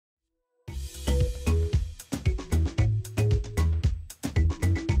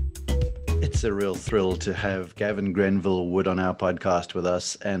It's a real thrill to have Gavin Grenville-Wood on our podcast with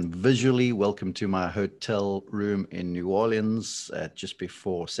us, and visually welcome to my hotel room in New Orleans at just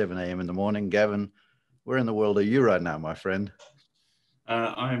before 7 a.m. in the morning. Gavin, where in the world are you right now, my friend?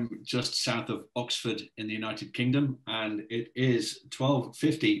 I'm just south of Oxford in the United Kingdom, and it is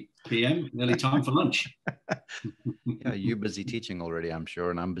 12:50 p.m., nearly time for lunch. Yeah, you're busy teaching already, I'm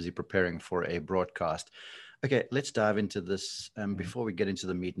sure, and I'm busy preparing for a broadcast. Okay, let's dive into this. Before we get into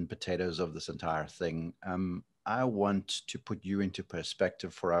the meat and potatoes of this entire thing, I want to put you into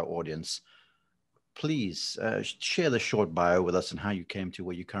perspective for our audience. Please share the short bio with us and how you came to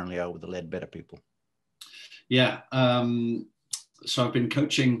where you currently are with the Leadbetter people. Yeah, so I've been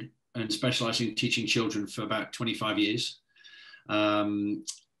coaching and specializing in teaching children for about 25 years.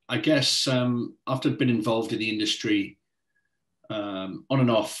 I guess after I've been involved in the industry on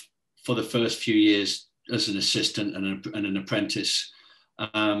and off for the first few years as an assistant and an apprentice,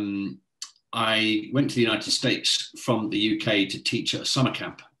 I went to the United States from the UK to teach at a summer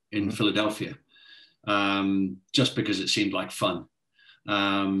camp in Philadelphia, just because it seemed like fun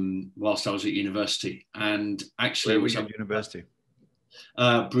whilst I was at university. And actually, where were you at university?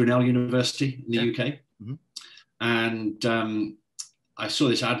 Brunel University in the UK. Mm-hmm. And I saw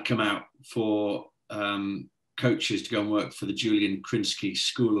this ad come out for coaches to go and work for the Julian Krinsky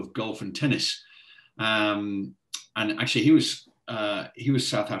School of Golf and Tennis. And actually, he was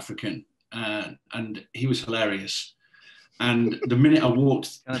South African, and he was hilarious. And the minute I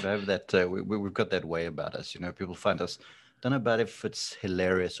walked, kind of have that we've got that way about us, you know. People find us, don't know about if it's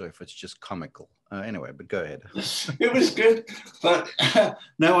hilarious or if it's just comical. Anyway, but go ahead. It was good, but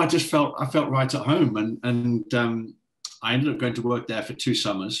no, I felt right at home, and I ended up going to work there for 2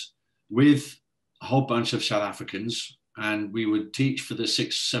 summers with a whole bunch of South Africans. And we would teach for the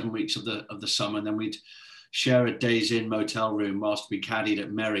 6-7 weeks of the summer, and then we'd share a days in motel room whilst we caddied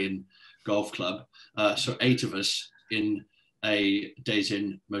at Merion Golf Club. So 8 of us in a days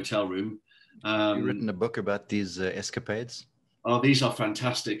in motel room. You've written a book about these escapades? Oh, these are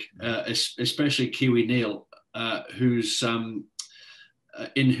fantastic, especially Kiwi Neil, whose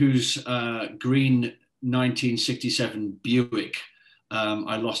green 1967 Buick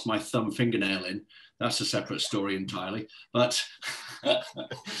I lost my thumb fingernail in. That's a separate story entirely. But hey,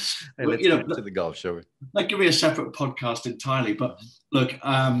 let's get to the golf, shall we? That could be a separate podcast entirely. But look,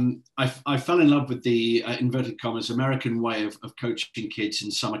 I fell in love with the inverted commas American way of coaching kids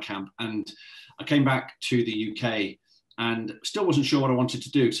in summer camp, and I came back to the UK and still wasn't sure what I wanted to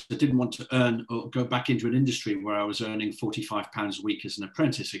do. So I didn't want to earn or go back into an industry where I was earning £45 a week as an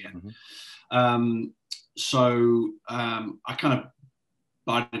apprentice again. So I kind of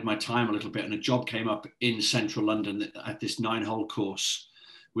bided my time a little bit, and a job came up in central London at this 9-hole course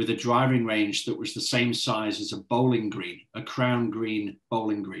with a driving range that was the same size as a bowling green, a crown green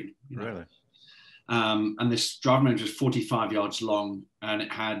bowling green. Really? And this driving range was 45 yards long, and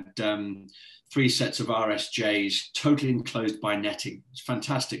it had 3 sets of RSJs, totally enclosed by netting. It's a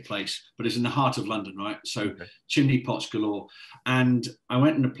fantastic place, but it's in the heart of London, right? So chimney pots galore. And I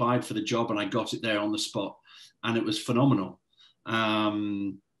went and applied for the job, and I got it there on the spot, and it was phenomenal.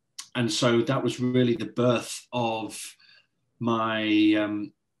 And so that was really the birth of my,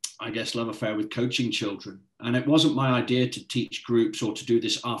 I guess, love affair with coaching children. And it wasn't my idea to teach groups or to do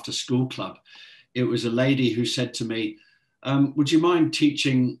this after school club. It was a lady who said to me, would you mind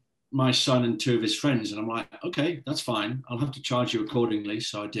teaching my son and 2 of his friends? And I'm like, okay, that's fine. I'll have to charge you accordingly.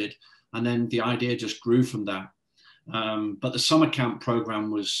 So I did. And then the idea just grew from that. But the summer camp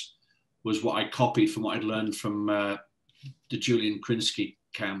program was what I copied from what I'd learned from the Julian Krinsky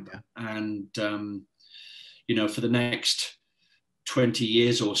camp. And, you know, for the next 20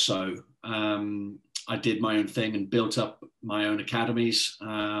 years or so, I did my own thing and built up my own academies.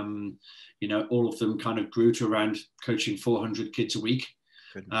 You know, all of them kind of grew to around coaching 400 kids a week,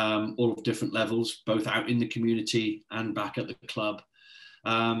 all of different levels, both out in the community and back at the club.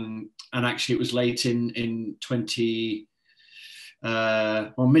 And actually it was late in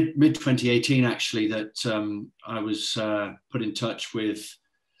mid 2018 actually that I was put in touch with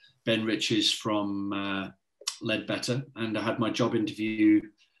Ben Riches from Leadbetter, and I had my job interview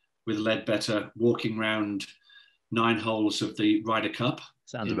with Leadbetter walking around 9 holes of the Ryder Cup.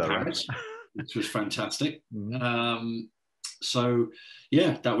 Sounds about Paris, right. Which was fantastic. So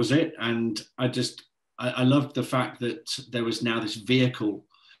yeah, that was it. And I loved the fact that there was now this vehicle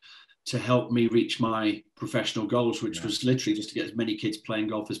to help me reach my professional goals, which was literally just to get as many kids playing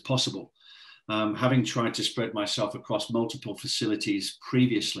golf as possible. Having tried to spread myself across multiple facilities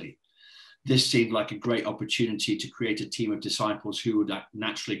previously, this seemed like a great opportunity to create a team of disciples who would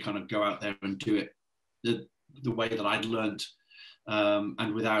naturally kind of go out there and do it the way that I'd learned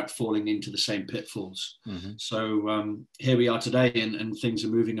and without falling into the same pitfalls. Mm-hmm. So here we are today, and things are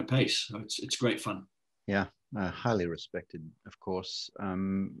moving apace. So it's great fun. Yeah, highly respected, of course.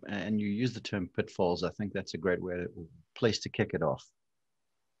 And you use the term pitfalls. I think that's a great place to kick it off.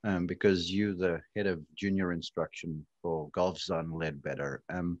 Because you're the head of junior instruction for Golf Zone Leadbetter.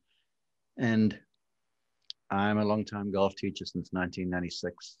 And I'm a long-time golf teacher since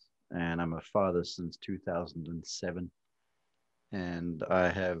 1996, and I'm a father since 2007. And I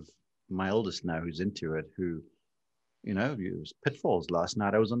have my oldest now who's into it, who, you know, used pitfalls. Last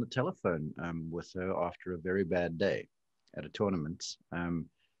night I was on the telephone with her after a very bad day at a tournament,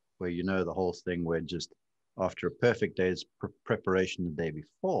 where, you know, the whole thing where just after a perfect day's preparation the day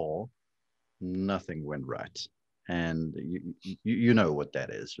before, nothing went right. And you know what that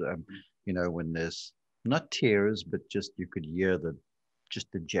is. You know, when there's not tears, but just you could hear the just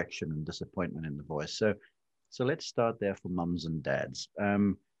dejection and disappointment in the voice. So let's start there for mums and dads.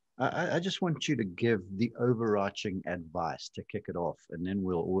 I just want you to give the overarching advice to kick it off, and then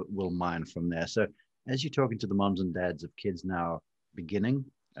we'll mine from there. So as you're talking to the mums and dads of kids now beginning,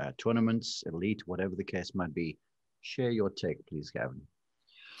 tournaments, elite, whatever the case might be, share your take, please, Gavin.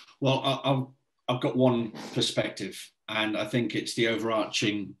 Well, I've got one perspective, and I think it's the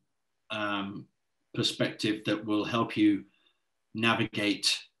overarching perspective that will help you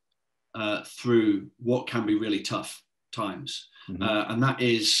navigate through what can be really tough times. Mm-hmm. And that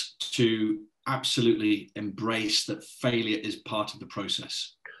is to absolutely embrace that failure is part of the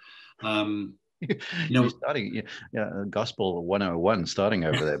process. You know, you're starting, gospel 101 starting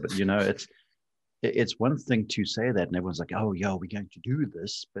over there, but you know, it's one thing to say that and everyone's like, oh, yeah, we're going to do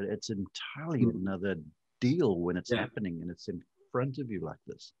this, but it's entirely another deal when it's happening and it's in front of you like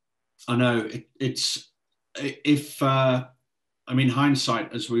this. I know I mean,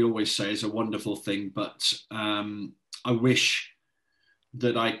 hindsight, as we always say, is a wonderful thing, but I wish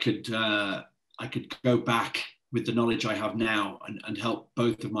that I could go back with the knowledge I have now and help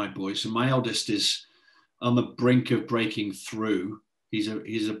both of my boys. And my eldest is on the brink of breaking through. He's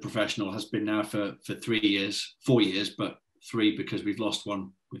a professional, has been now for 4 years, but 3 because we've lost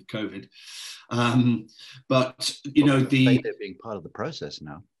one with COVID. But you know, they're being part of the process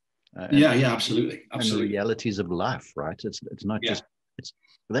now. Absolutely. And the realities of life, right? It's not just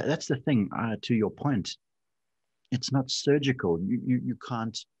that's the thing. To your point, it's not surgical. You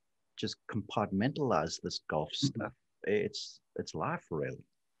can't just compartmentalize this golf stuff. It's life, really.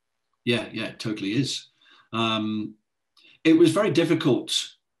 Yeah, it totally is. It was very difficult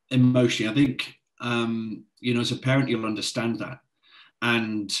emotionally. I think you know, as a parent, you'll understand that.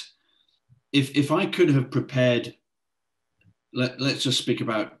 And if I could have prepared, let's just speak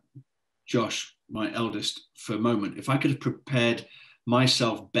about Josh, my eldest, for a moment. If I could have prepared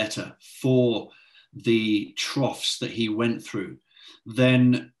myself better for the troughs that he went through,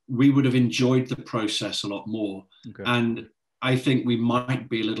 then we would have enjoyed the process a lot more. Okay. And I think we might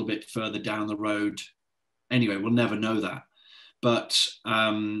be a little bit further down the road. Anyway, we'll never know that. But,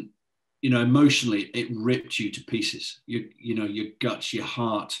 you know, emotionally, it ripped you to pieces. You know, your guts, your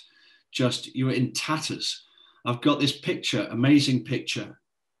heart, you were in tatters. I've got this picture, amazing picture,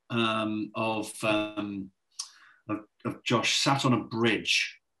 of Josh sat on a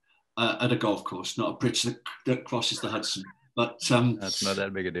bridge at a golf course, not a bridge that crosses the Hudson. But that's not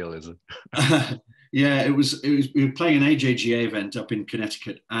that big a deal, is it? Yeah, it was. We were playing an AJGA event up in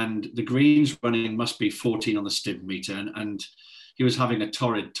Connecticut, and the greens running must be 14 on the stim meter, and he was having a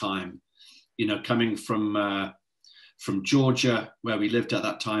torrid time. You know, coming from Georgia, where we lived at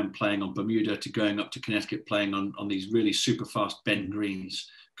that time, playing on Bermuda, to going up to Connecticut, playing on these really super fast bend greens.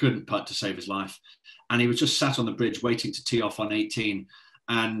 Couldn't putt to save his life. And he was just sat on the bridge waiting to tee off on 18.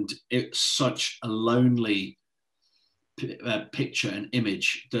 And it's such a lonely picture and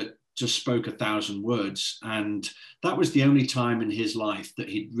image that just spoke 1,000 words. And that was the only time in his life that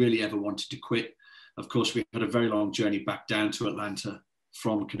he'd really ever wanted to quit. Of course, we had a very long journey back down to Atlanta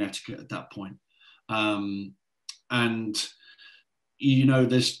from Connecticut at that point. And, you know,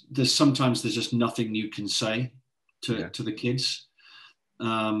 there's sometimes there's just nothing you can say to the kids.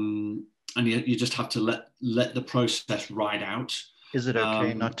 And you just have to let the process ride out. Is it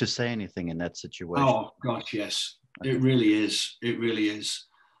okay not to say anything in that situation? Oh gosh, yes. Okay. It really is. It really is.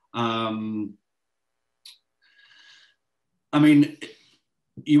 I mean,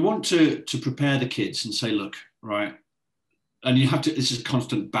 you want to prepare the kids and say, look, right, and you have to, this is a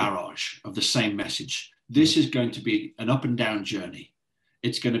constant barrage of the same message. This is going to be an up and down journey.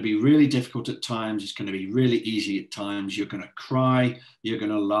 It's going to be really difficult at times. It's going to be really easy at times. You're going to cry. You're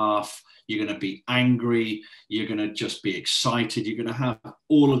going to laugh. you're going to be angry, you're going to just be excited, you're going to have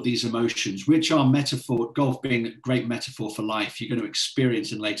all of these emotions, which are metaphor, golf being a great metaphor for life, you're going to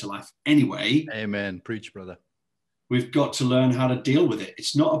experience in later life anyway. Amen. Preach, brother. We've got to learn how to deal with it.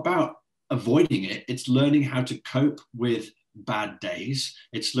 It's not about avoiding it. It's learning how to cope with bad days.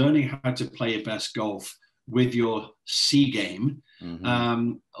 It's learning how to play your best golf with your C game.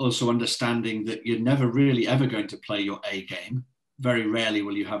 Also understanding that you're never really ever going to play your A game. Very rarely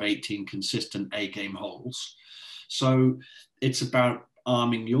will you have 18 consistent A game holes. So it's about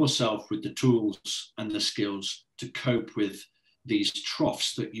arming yourself with the tools and the skills to cope with these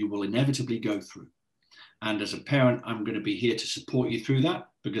troughs that you will inevitably go through. And as a parent, I'm going to be here to support you through that,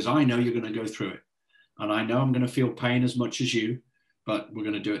 because I know you're going to go through it. And I know I'm going to feel pain as much as you, but we're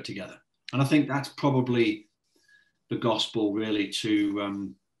going to do it together. And I think that's probably the gospel, really,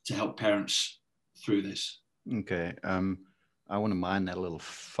 to help parents through this. Okay. I want to mine that a little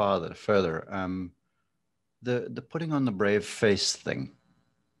further. The putting on the brave face thing,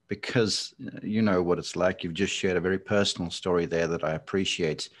 because you know what it's like. You've just shared a very personal story there that I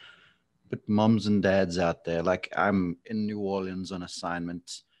appreciate. But moms and dads out there, like I'm in New Orleans on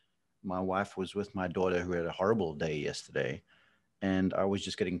assignment. My wife was with my daughter who had a horrible day yesterday, and I was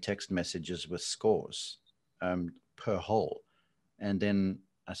just getting text messages with scores per hole. And then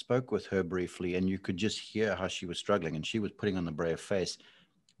I spoke with her briefly, and you could just hear how she was struggling, and she was putting on the brave face.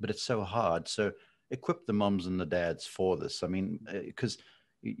 But it's so hard. So equip the moms and the dads for this. I mean, because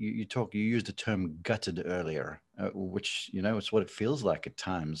you used the term gutted earlier, which, you know, it's what it feels like at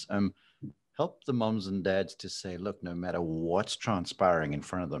times. Help the moms and dads to say, look, no matter what's transpiring in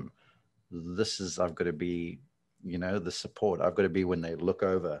front of them, I've got to be, you know, the support. I've got to be when they look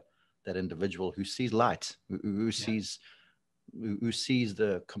over that individual who sees light, who sees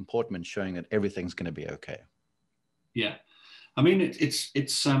the comportment showing that everything's going to be okay. Yeah. I mean, it's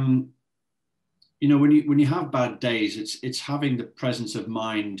you know, when you have bad days, it's having the presence of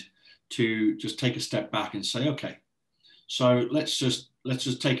mind to just take a step back and say, okay, so let's just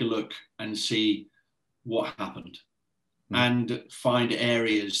take a look and see what happened, and find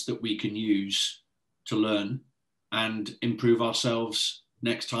areas that we can use to learn and improve ourselves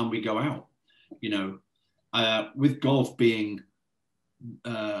next time we go out. You know, with golf being,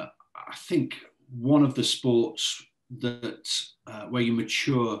 I think, one of the sports that where you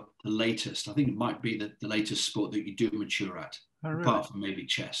mature the latest. I think it might be the latest sport that you do mature at, apart from maybe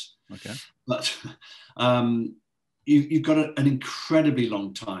chess. Okay. But you've got an incredibly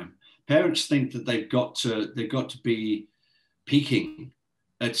long time. Parents think that they've got to be peaking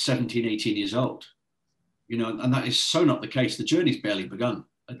at 17, 18 years old, you know, and that is so not the case. The journey's barely begun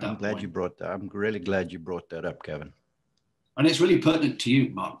at that point. I'm really glad you brought that up, Gavin. And it's really pertinent to you,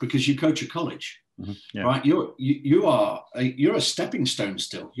 Mark, because you coach a college, yeah. right? You're a stepping stone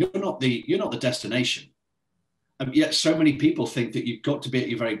still. You're not the destination. And yet so many people think that you've got to be at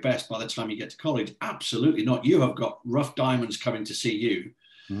your very best by the time you get to college. Absolutely not. You have got rough diamonds coming to see you,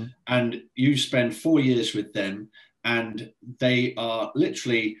 and you spend 4 years with them, and they are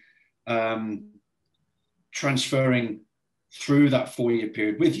literally transferring through that 4-year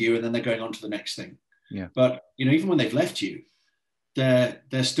period with you, and then they're going on to the next thing. Yeah. But you know, even when they've left you, they're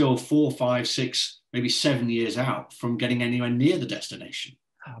still 4, 5, 6, maybe 7 years out from getting anywhere near the destination.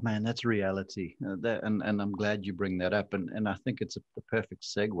 Oh man, that's reality. And I'm glad you bring that up. And I think it's the perfect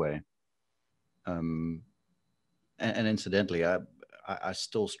segue. And incidentally, I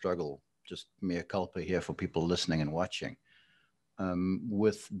still struggle, just mea culpa here for people listening and watching,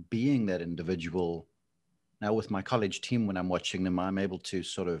 with being that individual. Now with my college team, when I'm watching them, I'm able to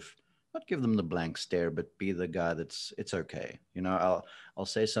sort of not give them the blank stare, but be the guy it's okay. You know, I'll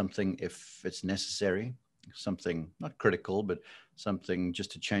say something if it's necessary, something not critical, but something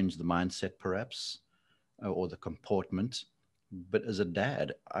just to change the mindset perhaps, or the comportment. But as a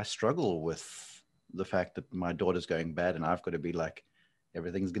dad, I struggle with the fact that my daughter's going bad, and I've got to be like,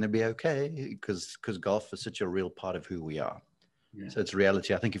 everything's going to be okay, because golf is such a real part of who we are. Yeah. So it's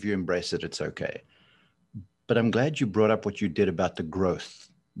reality. I think if you embrace it, it's okay. But I'm glad you brought up what you did about the growth,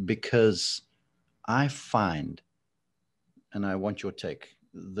 because I find, and I want your take,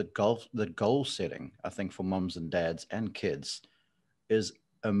 the goal setting, I think, for moms and dads and kids is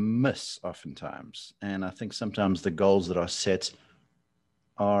a miss oftentimes. And I think sometimes the goals that are set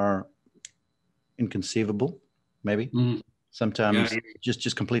are inconceivable, maybe. Sometimes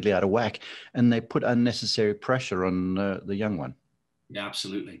just completely out of whack, and they put unnecessary pressure on the young one. Yeah,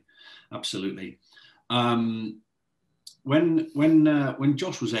 absolutely. When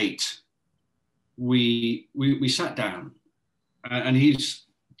Josh was 8, we sat down, and he's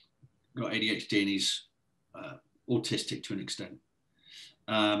got ADHD and he's autistic to an extent.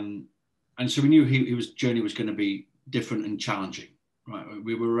 and so we knew his journey was going to be different and challenging. Right,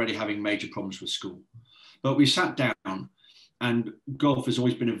 we were already having major problems with school, but we sat down, and golf has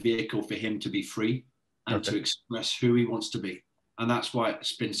always been a vehicle for him to be free and to express who he wants to be, and that's why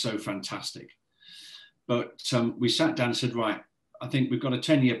it's been so fantastic. But we sat down and said, right, I think we've got a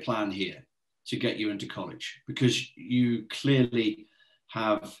 10-year plan here to get you into college, because you clearly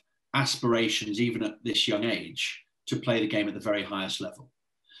have aspirations, even at this young age, to play the game at the very highest level.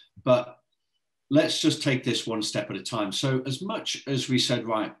 But let's just take this one step at a time. So as much as we said,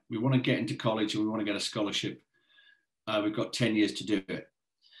 right, we want to get into college and we want to get a scholarship, we've got 10 years to do it,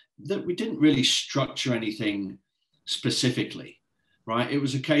 that we didn't really structure anything specifically, right? It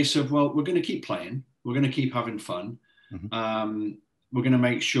was a case of, well, we're going to keep playing. We're going to keep having fun. Mm-hmm. We're going to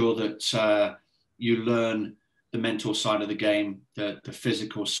make sure that you learn the mental side of the game, the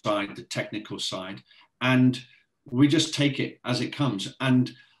physical side, the technical side, and we just take it as it comes.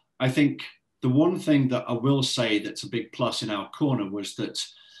 And I think the one thing that I will say that's a big plus in our corner was that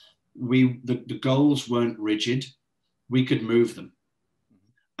the goals weren't rigid. We could move them.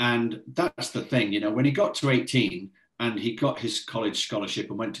 And that's the thing, you know, when he got to 18 and he got his college scholarship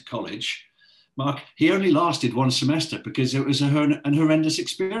and went to college, Mark, he only lasted one semester because it was an horrendous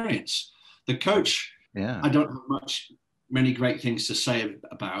experience. The coach, I don't have many great things to say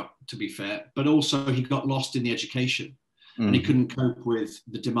about, to be fair, but also he got lost in the education. And he couldn't cope with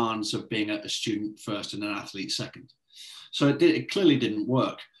the demands of being a student first and an athlete second. So it clearly didn't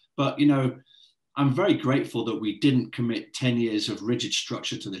work. But, you know, I'm very grateful that we didn't commit 10 years of rigid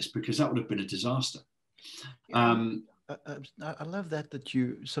structure to this, because that would have been a disaster. I love that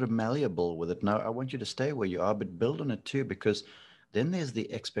you sort of malleable with it. Now, I want you to stay where you are, but build on it too, because then there's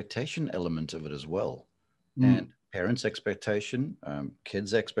the expectation element of it as well. And parents' expectation,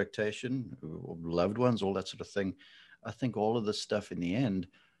 kids' expectation, loved ones, all that sort of thing. I think all of this stuff in the end,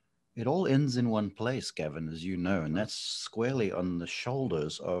 it all ends in one place, Gavin, as you know, and that's squarely on the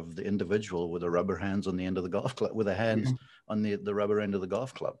shoulders of the individual with the rubber hands on the end of the golf club, with the hands on the rubber end of the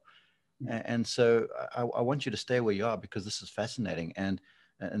golf club. And so I want you to stay where you are, because this is fascinating. And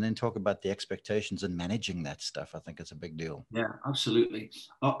then talk about the expectations and managing that stuff. I think it's a big deal. Yeah, absolutely.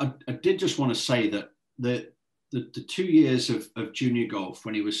 I did just want to say that the 2 years of junior golf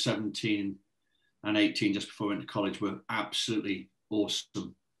when he was 17 and 18, just before he went to college, were absolutely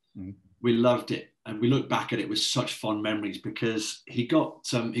awesome. We loved it, and we look back at it with such fond memories, because he got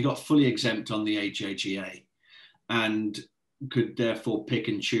fully exempt on the AJGA and could therefore pick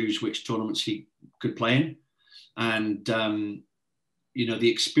and choose which tournaments he could play in. And you know,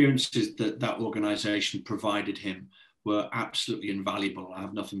 the experiences that organization provided him were absolutely invaluable. I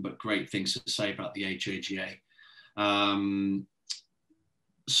have nothing but great things to say about the AJGA.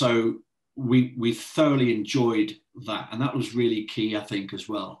 So we thoroughly enjoyed that. And that was really key, I think, as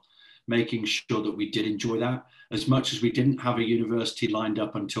well, making sure that we did enjoy that, as much as we didn't have a university lined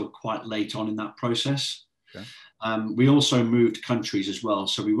up until quite late on in that process. Okay. We also moved countries as well.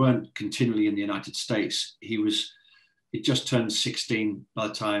 So we weren't continually in the United States. He'd just turned 16 by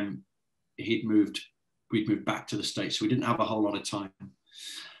the time we'd moved back to the States. So we didn't have a whole lot of time.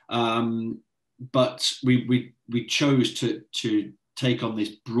 But we chose to take on this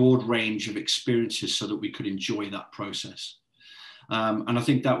broad range of experiences so that we could enjoy that process. And I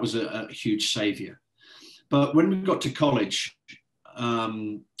think that was a huge savior. But when we got to college,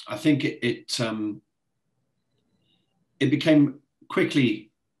 I think it became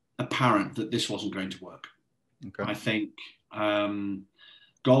quickly apparent that this wasn't going to work. Okay. I think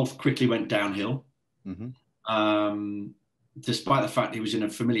golf quickly went downhill, despite the fact he was in a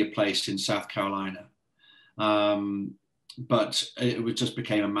familiar place in South Carolina. But it just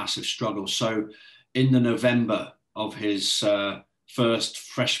became a massive struggle. So in the November of his first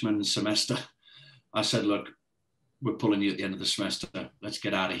freshman semester, I said, look, we're pulling you at the end of the semester. Let's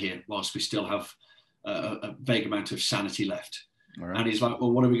get out of here whilst we still have a vague amount of sanity left. Right. And he's like,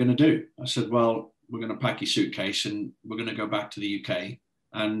 well, what are we going to do? I said, well, we're going to pack your suitcase and we're going to go back to the UK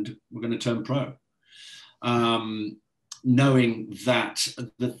and we're going to turn pro. Knowing that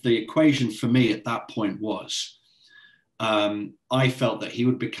the equation for me at that point was, I felt that he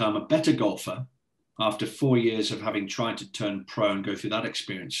would become a better golfer after 4 years of having tried to turn pro and go through that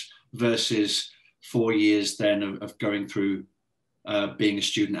experience versus 4 years then of going through being a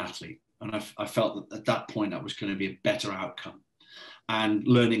student athlete. And I felt that at that point that was going to be a better outcome. And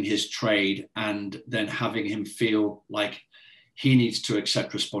learning his trade and then having him feel like he needs to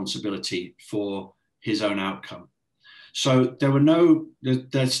accept responsibility for his own outcome. So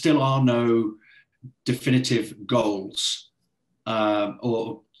there still are no definitive goals,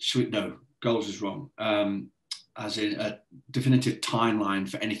 goals is wrong. as in a definitive timeline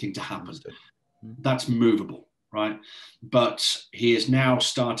for anything to happen. Mm-hmm. That's movable, right? But he is now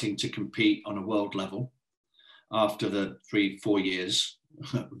starting to compete on a world level after the 3-4 years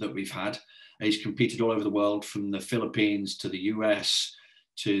that we've had. He's competed all over the world, from the Philippines to the US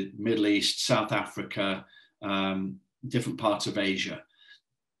to Middle East, South Africa, different parts of Asia,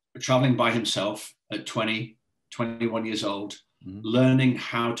 traveling by himself at 20, 21 years old, learning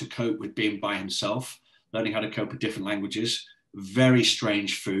how to cope with being by himself, learning how to cope with different languages, very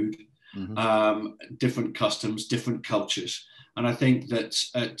strange food, different customs, different cultures. And I think that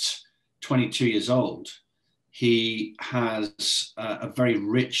at 22 years old, he has a very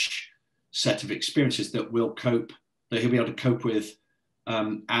rich set of experiences that he'll be able to cope with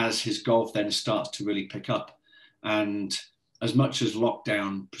as his golf then starts to really pick up. And as much as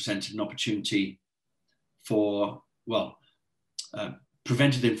lockdown presented an opportunity for,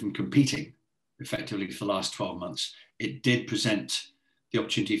 prevented him from competing effectively for the last 12 months, it did present the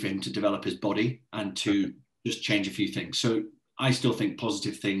opportunity for him to develop his body and to just change a few things. So I still think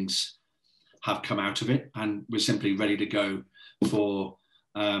positive things have come out of it, and we're simply ready to go for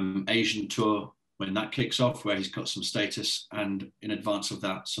Asian Tour when that kicks off, where he's got some status, and in advance of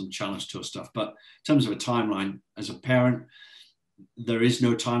that, some Challenge Tour stuff. But in terms of a timeline, as a parent, there is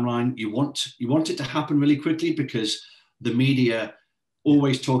no timeline. You want it to happen really quickly, because the media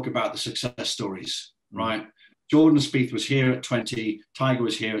always talk about the success stories, right? Jordan Spieth was here at 20, Tiger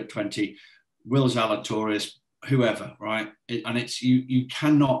was here at 20, Will Zalatoris, whoever, right? And it's you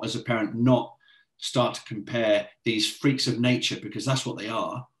cannot, as a parent, not start to compare these freaks of nature, because that's what they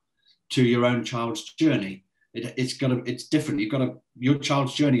are, to your own child's journey. It's different. Your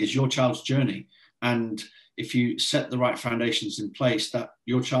child's journey is your child's journey, and if you set the right foundations in place, that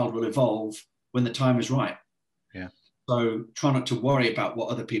your child will evolve when the time is right. Yeah. So try not to worry about what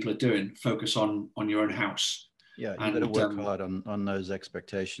other people are doing. Focus on your own house. Yeah, you've got to work hard on those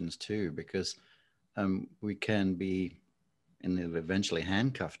expectations too, because we can be eventually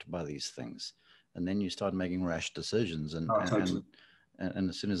handcuffed by these things, and then you start making rash decisions. And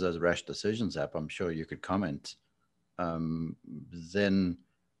as soon as those rash decisions happen, I'm sure you could comment. Then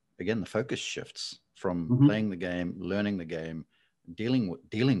again, the focus shifts from playing the game, learning the game, dealing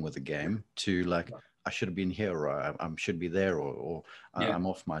with the game, to like, I should have been here, or I should be there, or I'm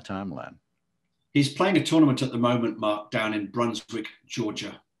off my timeline. He's playing a tournament at the moment, Mark, down in Brunswick,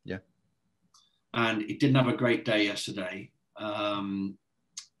 Georgia. Yeah. And he didn't have a great day yesterday. I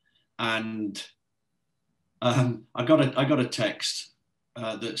got a text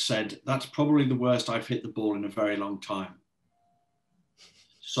that said, "That's probably the worst I've hit the ball in a very long time."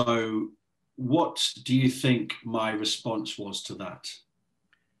 So what do you think my response was to that?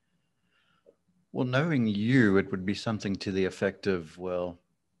 Well, knowing you, it would be something to the effect of,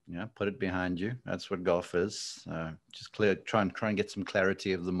 put it behind you. That's what golf is. Just try and get some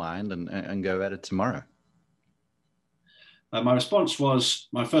clarity of the mind and go at it tomorrow. My response was,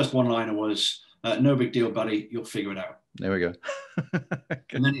 my first one-liner was, "No big deal, buddy. You'll figure it out." There we go.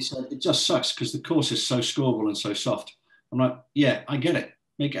 And then he said, "It just sucks because the course is so scoreable and so soft." I'm like, "Yeah, I get it.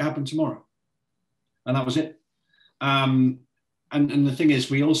 Make it happen tomorrow." And that was it. And the thing is,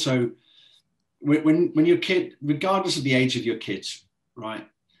 we also, when your kid, regardless of the age of your kids, right,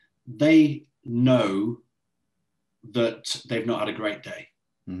 they know that they've not had a great day.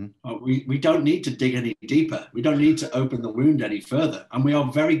 We don't need to dig any deeper. We don't need to open the wound any further. And we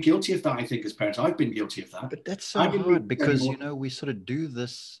are very guilty of that, I think, as parents. I've been guilty of that. But that's so hard, because, we sort of do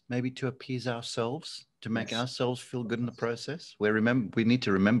this maybe to appease ourselves, to make ourselves feel good in the process. We need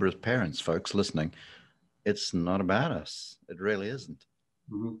to remember, as parents, folks listening, it's not about us. It really isn't.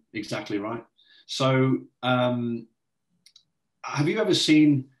 Exactly right. So have you ever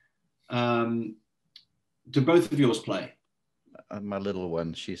seen, do both of yours play? My little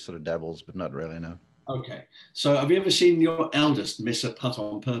one, she sort of dabbles, but not really, no. Okay. So have you ever seen your eldest miss a putt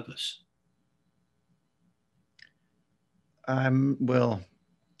on purpose? Well,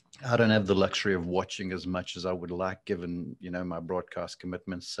 I don't have the luxury of watching as much as I would like, given, my broadcast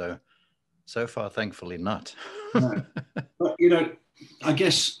commitments. So far, thankfully not. No. But, I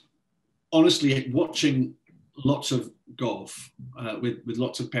guess, honestly, watching lots of golf with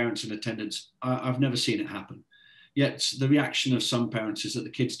lots of parents in attendance, I've never seen it happen. Yet the reaction of some parents is that the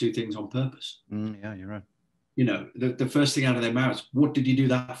kids do things on purpose. Yeah, you're right. The first thing out of their mouths, "What did you do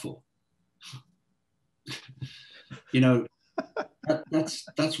that for?"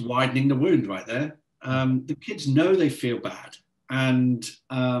 That's widening the wound right there. The kids know they feel bad. And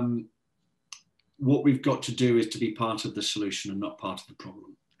what we've got to do is to be part of the solution and not part of the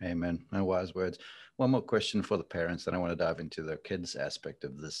problem. Amen. No wise words. One more question for the parents, then I want to dive into the kids aspect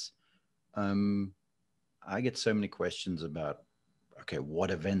of this. I get so many questions about, okay,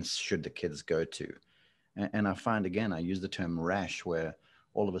 what events should the kids go to? And I find, again, I use the term rash, where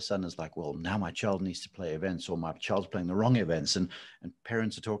all of a sudden it's like, well, now my child needs to play events, or my child's playing the wrong events. And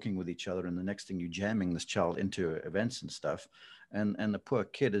parents are talking with each other. And the next thing, you're jamming this child into events and stuff. And the poor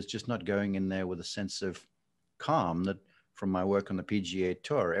kid is just not going in there with a sense of calm that, from my work on the PGA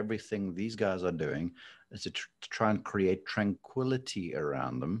Tour, everything these guys are doing is to try and create tranquility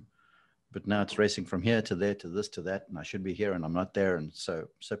around them. But now it's racing from here to there, to this, to that, and I should be here and I'm not there. And so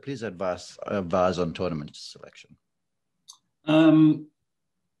please advise on tournament selection.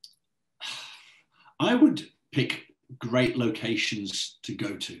 I would pick great locations to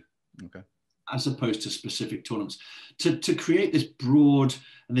go to, okay, as opposed to specific tournaments, to create this broad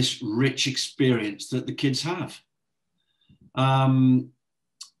and this rich experience that the kids have.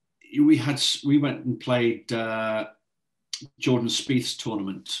 We went and played Jordan Spieth's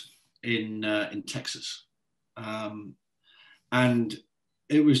tournament in Texas, and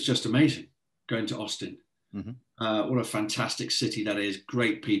it was just amazing going to Austin. Mm-hmm. What a fantastic city that is!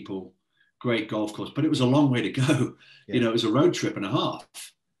 Great people, great golf course, but it was a long way to go. Yeah. You know, it was a road trip and a half,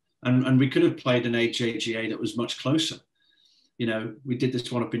 and we could have played an AJGA that was much closer. You know, we did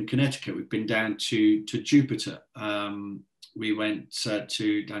this one up in Connecticut. We've been down to Jupiter. We went down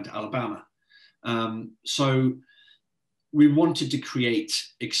to Alabama. So we wanted to create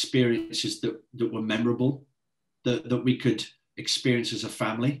experiences that were memorable, that we could experience as a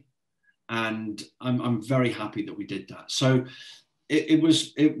family. And I'm very happy that we did that. So it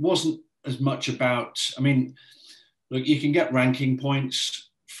wasn't as much about, I mean, look, you can get ranking points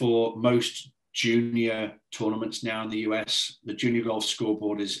for most junior tournaments now in the US. The junior golf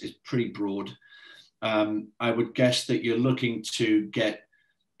scoreboard is pretty broad. I would guess that you're looking to get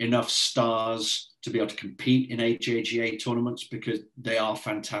enough stars to be able to compete in AJGA tournaments, because they are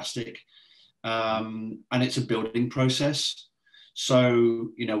fantastic. And it's a building process.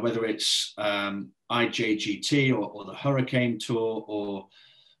 So, you know, whether it's IJGT or the Hurricane Tour or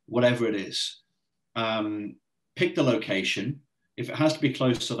whatever it is, pick the location. If it has to be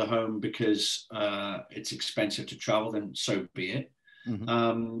close to the home because it's expensive to travel, then so be it.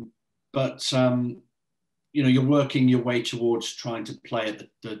 Mm-hmm. You know, you're working your way towards trying to play at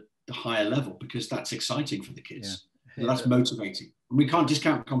the higher level, because that's exciting for the kids. Yeah. That's motivating. And we can't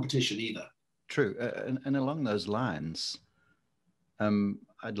discount competition either. True. And along those lines,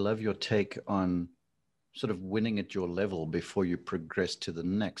 I'd love your take on sort of winning at your level before you progress to the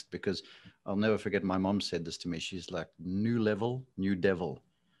next, because I'll never forget, my mom said this to me. She's like, new level, new devil.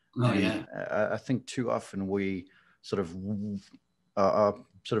 Oh, and yeah. I think too often we sort of are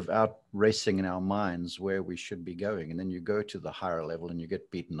sort of out racing in our minds where we should be going. And then you go to the higher level and you get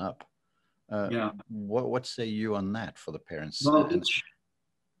beaten up. What say you on that for the parents? Well,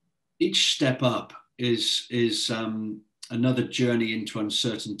 each step up is another journey into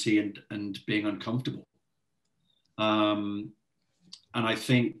uncertainty and being uncomfortable. And I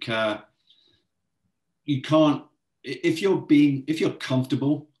think you can't, if you're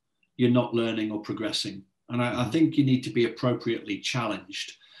comfortable, you're not learning or progressing. And I think you need to be appropriately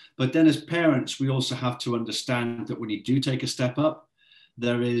challenged. But then as parents, we also have to understand that when you do take a step up,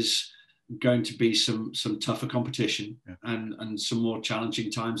 there is going to be some tougher competition and some more challenging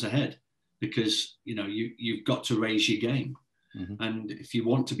times ahead, because, you know, you've got to raise your game. Mm-hmm. And if you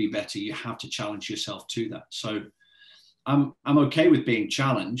want to be better, you have to challenge yourself to that. So I'm okay with being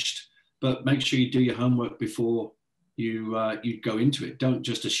challenged, but make sure you do your homework before you go into it. Don't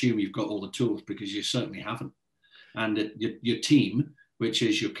just assume you've got all the tools, because you certainly haven't. And your team, which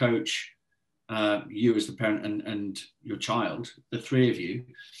is your coach, you as the parent, and your child, the three of you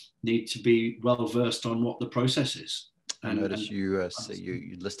need to be well versed on what the process is. I notice you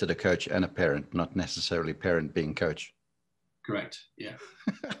listed a coach and a parent, not necessarily parent being coach. Correct. Yeah.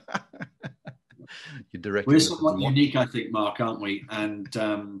 You directly. We're somewhat unique, I think, Mark, aren't we? And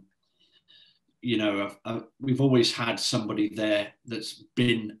you know, we've always had somebody there that's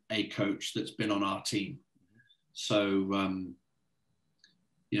been a coach, that's been on our team. So,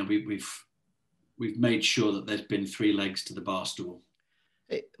 you know, we've made sure that there's been three legs to the bar stool.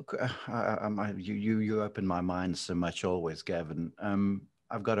 Hey, you open my mind so much always, Gavin.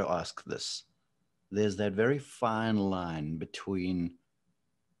 I've got to ask this. There's that very fine line between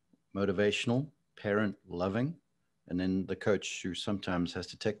motivational, parent loving, and then the coach who sometimes has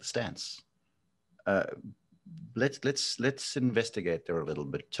to take the stance. Let's investigate there a little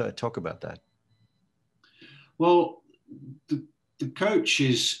bit. Talk about that. Well, the coach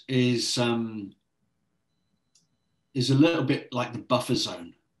is a little bit like the buffer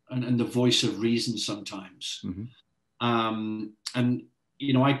zone and the voice of reason sometimes. Mm-hmm. And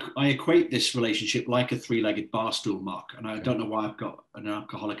I equate this relationship like a three-legged bar stool, Mark, and I don't know why I've got an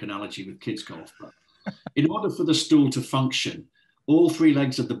alcoholic analogy with kids golf, but in order for the stool to function, all three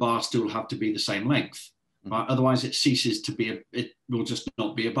legs of the bar stool have to be the same length, right? Otherwise it ceases to be it will just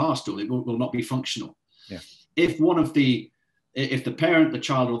not be a bar stool. It will not be functional. Yeah. If the parent, the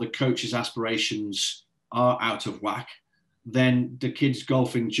child, or the coach's aspirations are out of whack, then the kid's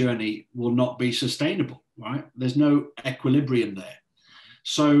golfing journey will not be sustainable, right? There's no equilibrium there.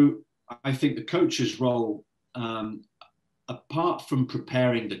 So I think the coach's role, apart from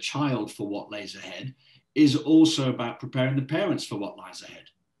preparing the child for what lays ahead, is also about preparing the parents for what lies ahead.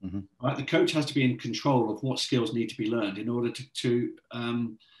 Right? The coach has to be in control of what skills need to be learned in order to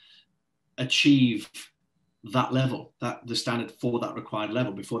achieve that level, the standard for that required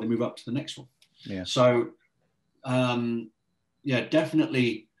level before they move up to the next one. Yeah. So,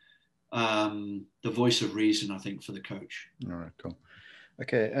 definitely the voice of reason, I think, for the coach. All right, cool.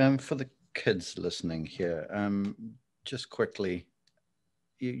 Okay, for the kids listening here, just quickly,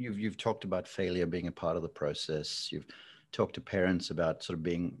 you've talked about failure being a part of the process. You've talked to parents about sort of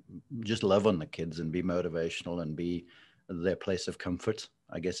being, just love on the kids and be motivational and be their place of comfort,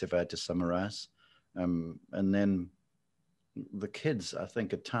 I guess, if I had to summarize. And then the kids, I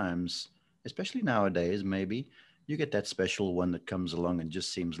think at times, especially nowadays, maybe you get that special one that comes along and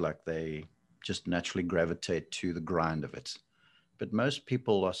just seems like they just naturally gravitate to the grind of it. But most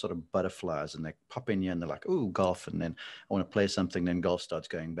people are sort of butterflies and they pop in here and they're like, oh, golf. And then I want to play something. Then golf starts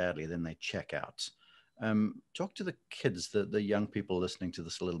going badly. Then they check out. Talk to the kids, the young people listening to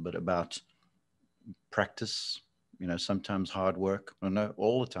this a little bit about practice, sometimes hard work. Well, no,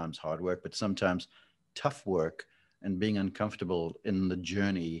 all the times hard work, but sometimes tough work and being uncomfortable in the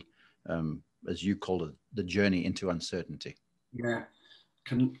journey, as you call it, the journey into uncertainty. Yeah.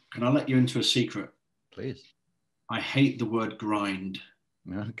 Can I let you into a secret? Please. I hate the word grind.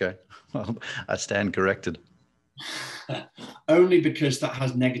 Okay. Well, I stand corrected. Only because that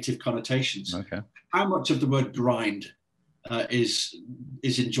has negative connotations. Okay. How much of the word grind is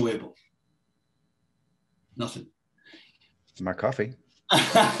enjoyable? Nothing. My coffee.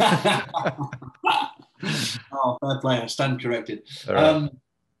 Oh, fair play. I stand corrected. Right.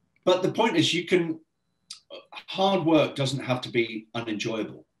 But the point is, hard work doesn't have to be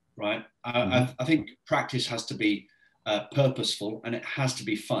unenjoyable, right? I think practice has to be purposeful and it has to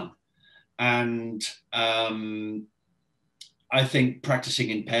be fun. And I think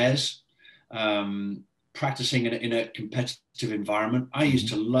practicing in pairs, practicing in a competitive environment. I used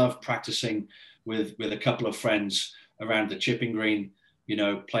to love practicing with a couple of friends around the chipping green,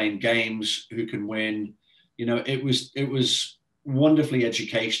 playing games, who can win. It was wonderfully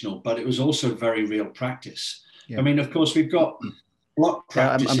educational, but it was also very real practice. Yeah. I mean, of course, we've got block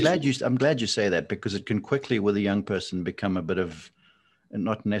practice. I'm glad you say that, because it can quickly, with a young person, become a bit of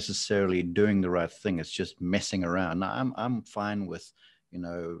not necessarily doing the right thing. It's just messing around. Now, I'm fine with,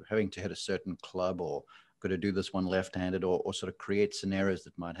 having to hit a certain club or got to do this one left-handed or sort of create scenarios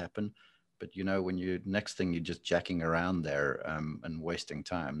that might happen. But, when next thing you're just jacking around there and wasting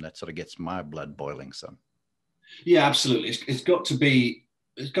time, that sort of gets my blood boiling some. Yeah, absolutely. It's got to be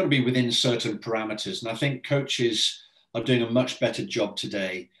within certain parameters. And I think coaches are doing a much better job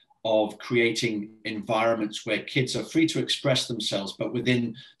today of creating environments where kids are free to express themselves, but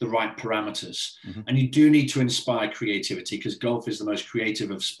within the right parameters. And you do need to inspire creativity, because golf is the most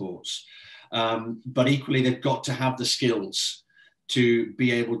creative of sports. But equally, they've got to have the skills to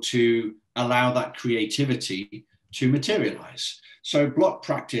be able to allow that creativity to materialize. So block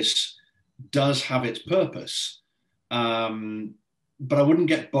practice does have its purpose. But I wouldn't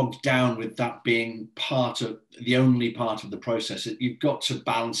get bogged down with that being the only part of the process. You've got to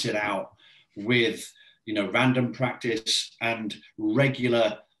balance it out with, random practice and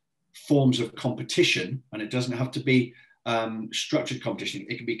regular forms of competition. And it doesn't have to be structured competition.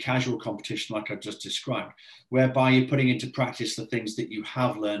 It can be casual competition, like I've just described, whereby you're putting into practice the things that you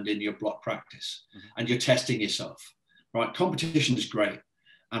have learned in your block practice and you're testing yourself, right? Competition is great.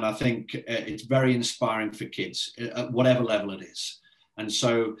 And I think it's very inspiring for kids at whatever level it is. And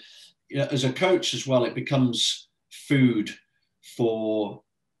so as a coach as well, it becomes food for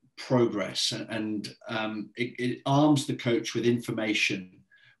progress, and it arms the coach with information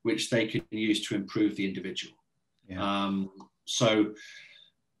which they can use to improve the individual. Yeah.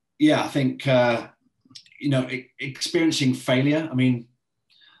 I think, experiencing failure. I mean,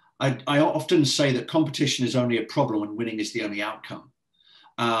 I often say that competition is only a problem when winning is the only outcome.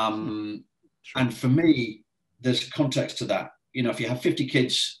 And for me, there's context to that. If you have 50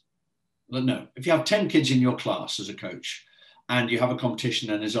 kids, if you have 10 kids in your class as a coach and you have a competition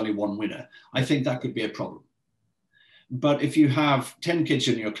and there's only one winner, I think that could be a problem. But if you have 10 kids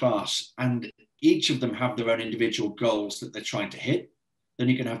in your class and each of them have their own individual goals that they're trying to hit, then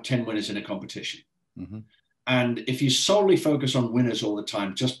you can have 10 winners in a competition. Mm-hmm. And if you solely focus on winners all the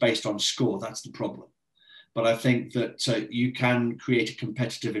time, just based on score, that's the problem. But I think that you can create a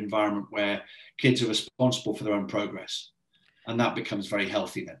competitive environment where kids are responsible for their own progress. And that becomes very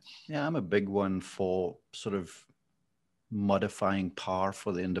healthy then. Yeah, I'm a big one for sort of modifying par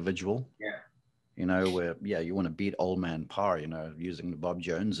for the individual. Yeah. You know, where, yeah, you want to beat old man par, you know, using the Bob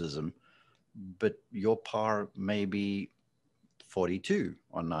Jonesism, but your par may be 42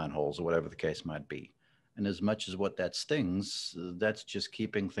 on 9 holes or whatever the case might be. And as much as what that stings, that's just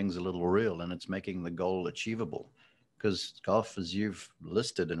keeping things a little real, and it's making the goal achievable. Because golf, as you've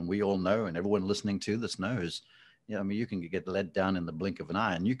listed, and we all know, and everyone listening to this knows, yeah, I mean, you can get let down in the blink of an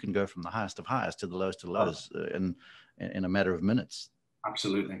eye, and you can go from the highest of highs to the lowest of lows in a matter of minutes.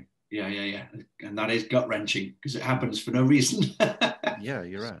 Absolutely. Yeah. And that is gut wrenching because it happens for no reason. Yeah,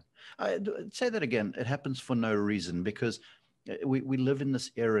 you're right. I'd say that again. It happens for no reason because we live in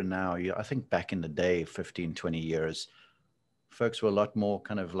this era now. I think back in the day, 15, 20 years, folks were a lot more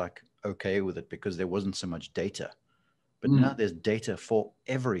kind of like okay with it because there wasn't so much data. But now there's data for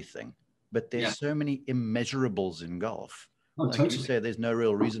everything. But there's so many immeasurables in golf. Oh, like totally. you say, there's no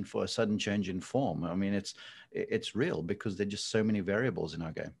real reason for a sudden change in form. I mean, it's real because there's just so many variables in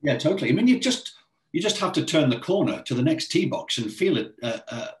our game. Yeah, totally. I mean, you just have to turn the corner to the next tee box and feel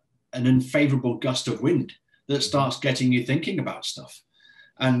an unfavorable gust of wind that starts getting you thinking about stuff.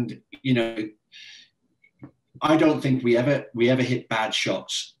 And, you know, I don't think we ever hit bad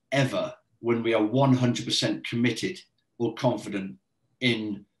shots ever when we are 100% committed or confident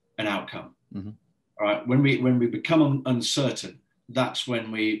in an outcome. Mm-hmm. All right. When we become uncertain, that's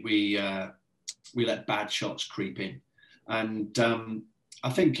when we let bad shots creep in. And I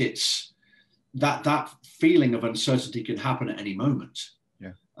think it's that feeling of uncertainty can happen at any moment.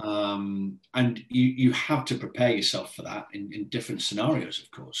 Yeah. And you have to prepare yourself for that in different scenarios,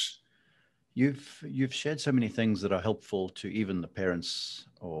 of course. You've shared so many things that are helpful to even the parents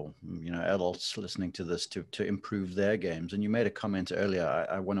or, you know, adults listening to this to improve their games. And you made a comment earlier,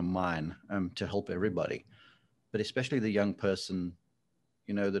 I want to mine to help everybody, but especially the young person,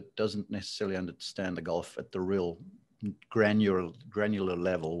 you know, that doesn't necessarily understand the golf at the real granular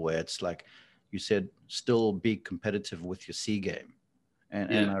level, where it's like you said, still be competitive with your C game.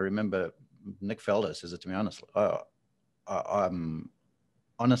 And I remember Nick Felder says it to me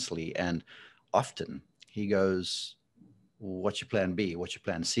honestly, and often he goes, what's your plan B? What's your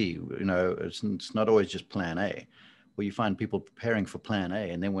plan C? You know, it's not always just plan A. Where you find people preparing for plan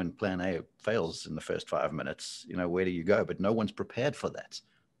A, and then when plan A fails in the first 5 minutes, you know, where do you go? But no one's prepared for that.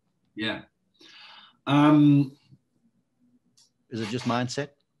 Yeah. Is it just mindset?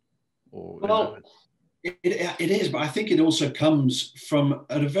 Or, well, it is, but I think it also comes from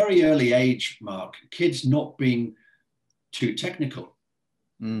at a very early age, Mark, kids not being too technical.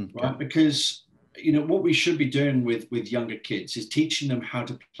 Right? Because, you know, what we should be doing with younger kids is teaching them how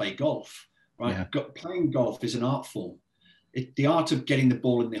to play golf, right? Yeah. Playing golf is an art form. The art of getting the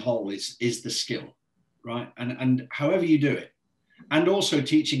ball in the hole is the skill, right? And however you do it. And also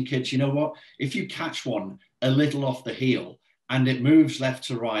teaching kids, you know what, if you catch one a little off the heel and it moves left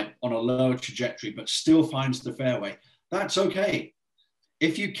to right on a lower trajectory, but still finds the fairway, that's okay.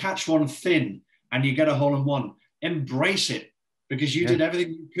 If you catch one thin and you get a hole in one, embrace it. Because you did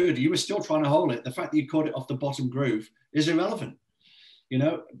everything you could. You were still trying to hold it. The fact that you caught it off the bottom groove is irrelevant. You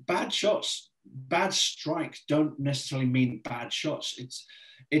know, bad shots, bad strikes don't necessarily mean bad shots.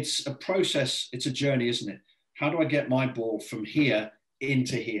 It's a process. It's a journey, isn't it? How do I get my ball from here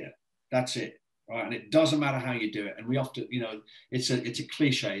into here? That's it, right? And it doesn't matter how you do it. And we often, you know, it's a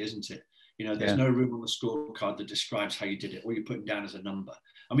cliche, isn't it? You know, there's no room on the scorecard that describes how you did it. All you're putting down is a number.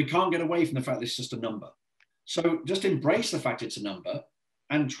 And we can't get away from the fact that it's just a number. So just embrace the fact it's a number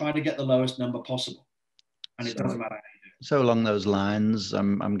and try to get the lowest number possible. And it doesn't matter how you do it. So along those lines,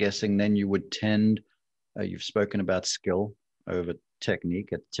 I'm guessing then you would tend, you've spoken about skill over technique.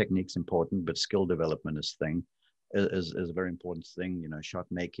 Technique's important, but skill development is a very important thing, you know, shot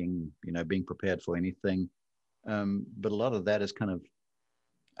making, you know, being prepared for anything. But a lot of that is kind of,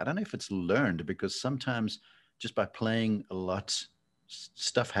 I don't know if it's learned, because sometimes just by playing a lot,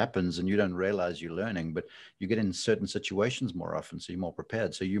 stuff happens and you don't realize you're learning, but you get in certain situations more often, so you're more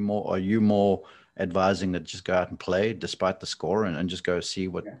prepared. So are you more advising that just go out and play despite the score and just go see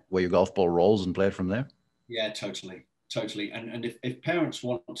where your golf ball rolls and play it from there? Yeah, totally. And if parents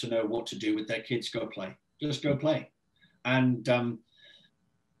want to know what to do with their kids, go play. Just go play. And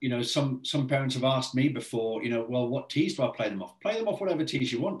you know, some parents have asked me before, you know, well, what tees do I play them off? Play them off whatever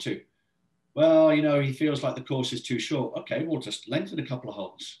tees you want to. Well, he feels like the course is too short. Okay, we'll just lengthen a couple of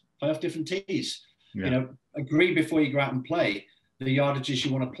holes, play off different tees. Yeah. Agree before you go out and play the yardages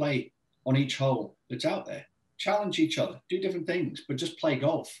you want to play on each hole that's out there. Challenge each other, do different things, but just play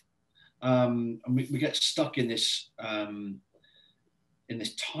golf. And we get stuck in this time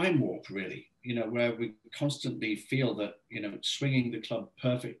warp, really, where we constantly feel that, swinging the club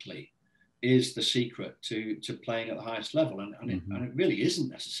perfectly is the secret to playing at the highest level. And it really isn't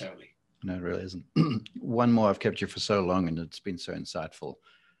necessarily. No, it really isn't. One more. I've kept you for so long and it's been so insightful.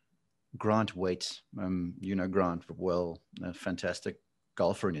 Grant Waite, Grant well, a fantastic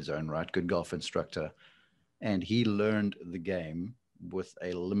golfer in his own right, good golf instructor. And he learned the game with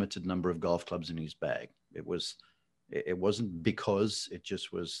a limited number of golf clubs in his bag. It wasn't because it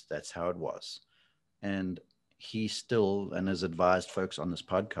just was, that's how it was. And he still, and has advised folks on this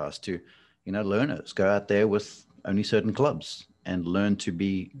podcast to, learners, go out there with only certain clubs and learn to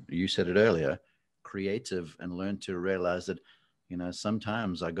be, you said it earlier, creative, and learn to realize that,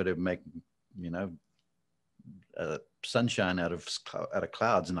 sometimes I got to make, sunshine out of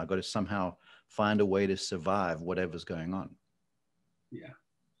clouds, and I got to somehow find a way to survive whatever's going on. Yeah.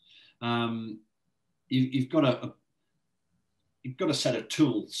 You've got a set of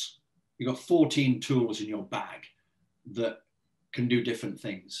tools. You've got 14 tools in your bag that can do different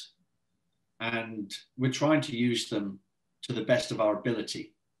things. And we're trying to use them to the best of our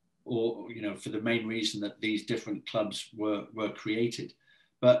ability, or, for the main reason that these different clubs were created.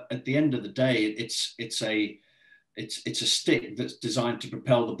 But at the end of the day, it's a stick that's designed to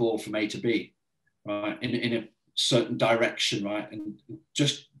propel the ball from A to B, right? In a certain direction, right? And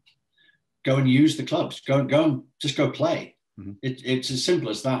just go and use the clubs. Go and just go play. Mm-hmm. It's as simple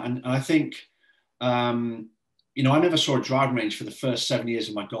as that. And I think, I never saw a driving range for the first 7 years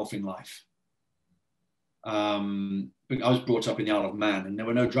of my golfing life. I was brought up in the Isle of Man, and there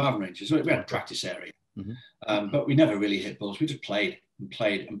were no driving ranges. We had a practice area, but we never really hit balls. We just played and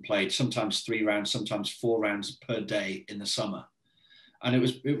played and played. Sometimes 3 rounds, sometimes 4 rounds per day in the summer, and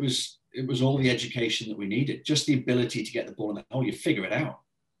it was all the education that we needed. Just the ability to get the ball in the hole. You figure it out.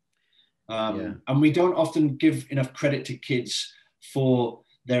 And we don't often give enough credit to kids for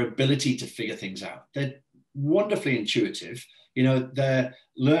their ability to figure things out. They're wonderfully intuitive. Their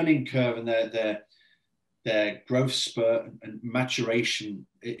learning curve and their growth spurt and maturation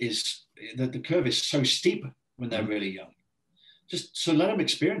is, the curve is so steep when they're really young. Just so let them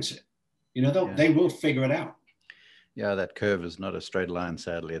experience it. They will figure it out. Yeah, that curve is not a straight line,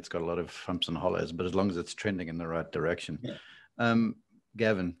 sadly. It's got a lot of humps and hollows, but as long as it's trending in the right direction. Yeah.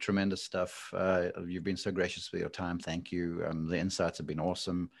 Gavin, tremendous stuff. You've been so gracious with your time. Thank you. The insights have been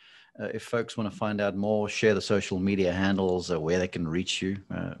awesome. If folks want to find out more, share the social media handles, where they can reach you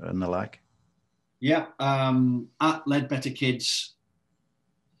and the like. Yeah, at Leadbetter Kids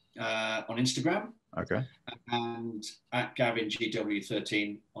on Instagram. Okay. And at Gavin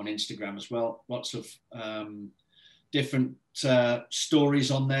GW13 on Instagram as well. Lots of different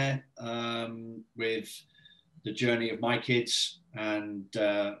stories on there with the journey of my kids and,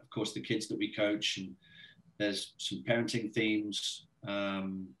 of course, the kids that we coach. And there's some parenting themes,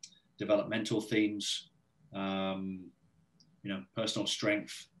 developmental themes, personal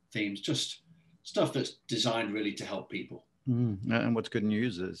strength themes, just stuff that's designed really to help people. And what's good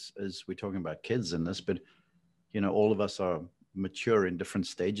news is we're talking about kids in this, but, all of us are mature in different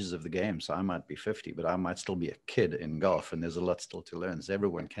stages of the game. So I might be 50, but I might still be a kid in golf, and there's a lot still to learn. So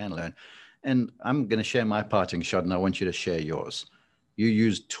everyone can learn. And I'm going to share my parting shot, and I want you to share yours. You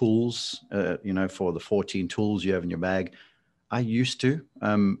use tools, for the 14 tools you have in your bag. I used to.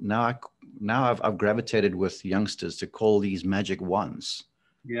 Now I've gravitated with youngsters to call these magic wands.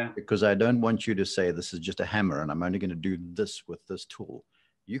 Yeah. Because I don't want you to say this is just a hammer and I'm only going to do this with this tool.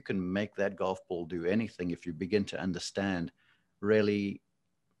 You can make that golf ball do anything if you begin to understand really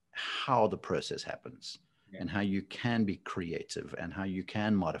how the process happens. And how you can be creative and how you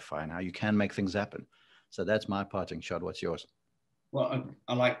can modify and how you can make things happen. So that's my parting shot. What's yours? Well,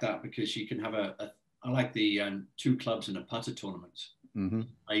 I like that because you can have I like the 2 clubs in a putter tournament. Mm-hmm.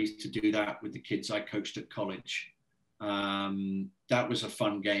 I used to do that with the kids I coached at college. That was a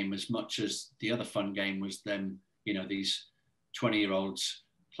fun game as much as the other fun game was them, these 20-year-olds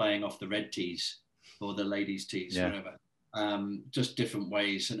playing off the red tees or the ladies' tees, whatever. Just different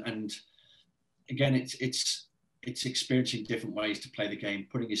ways. And again, it's experiencing different ways to play the game,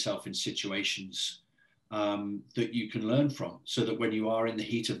 putting yourself in situations that you can learn from, so that when you are in the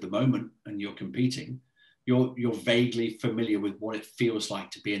heat of the moment and you're competing, you're vaguely familiar with what it feels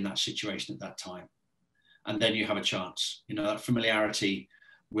like to be in that situation at that time. And then you have a chance. That familiarity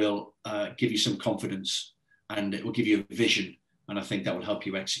will give you some confidence, and it will give you a vision. And I think that will help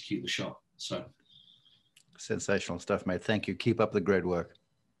you execute the shot. So sensational stuff, mate. Thank you. Keep up the great work.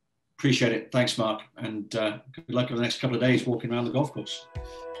 Appreciate it. Thanks, Mark. And good luck over the next couple of days walking around the golf course.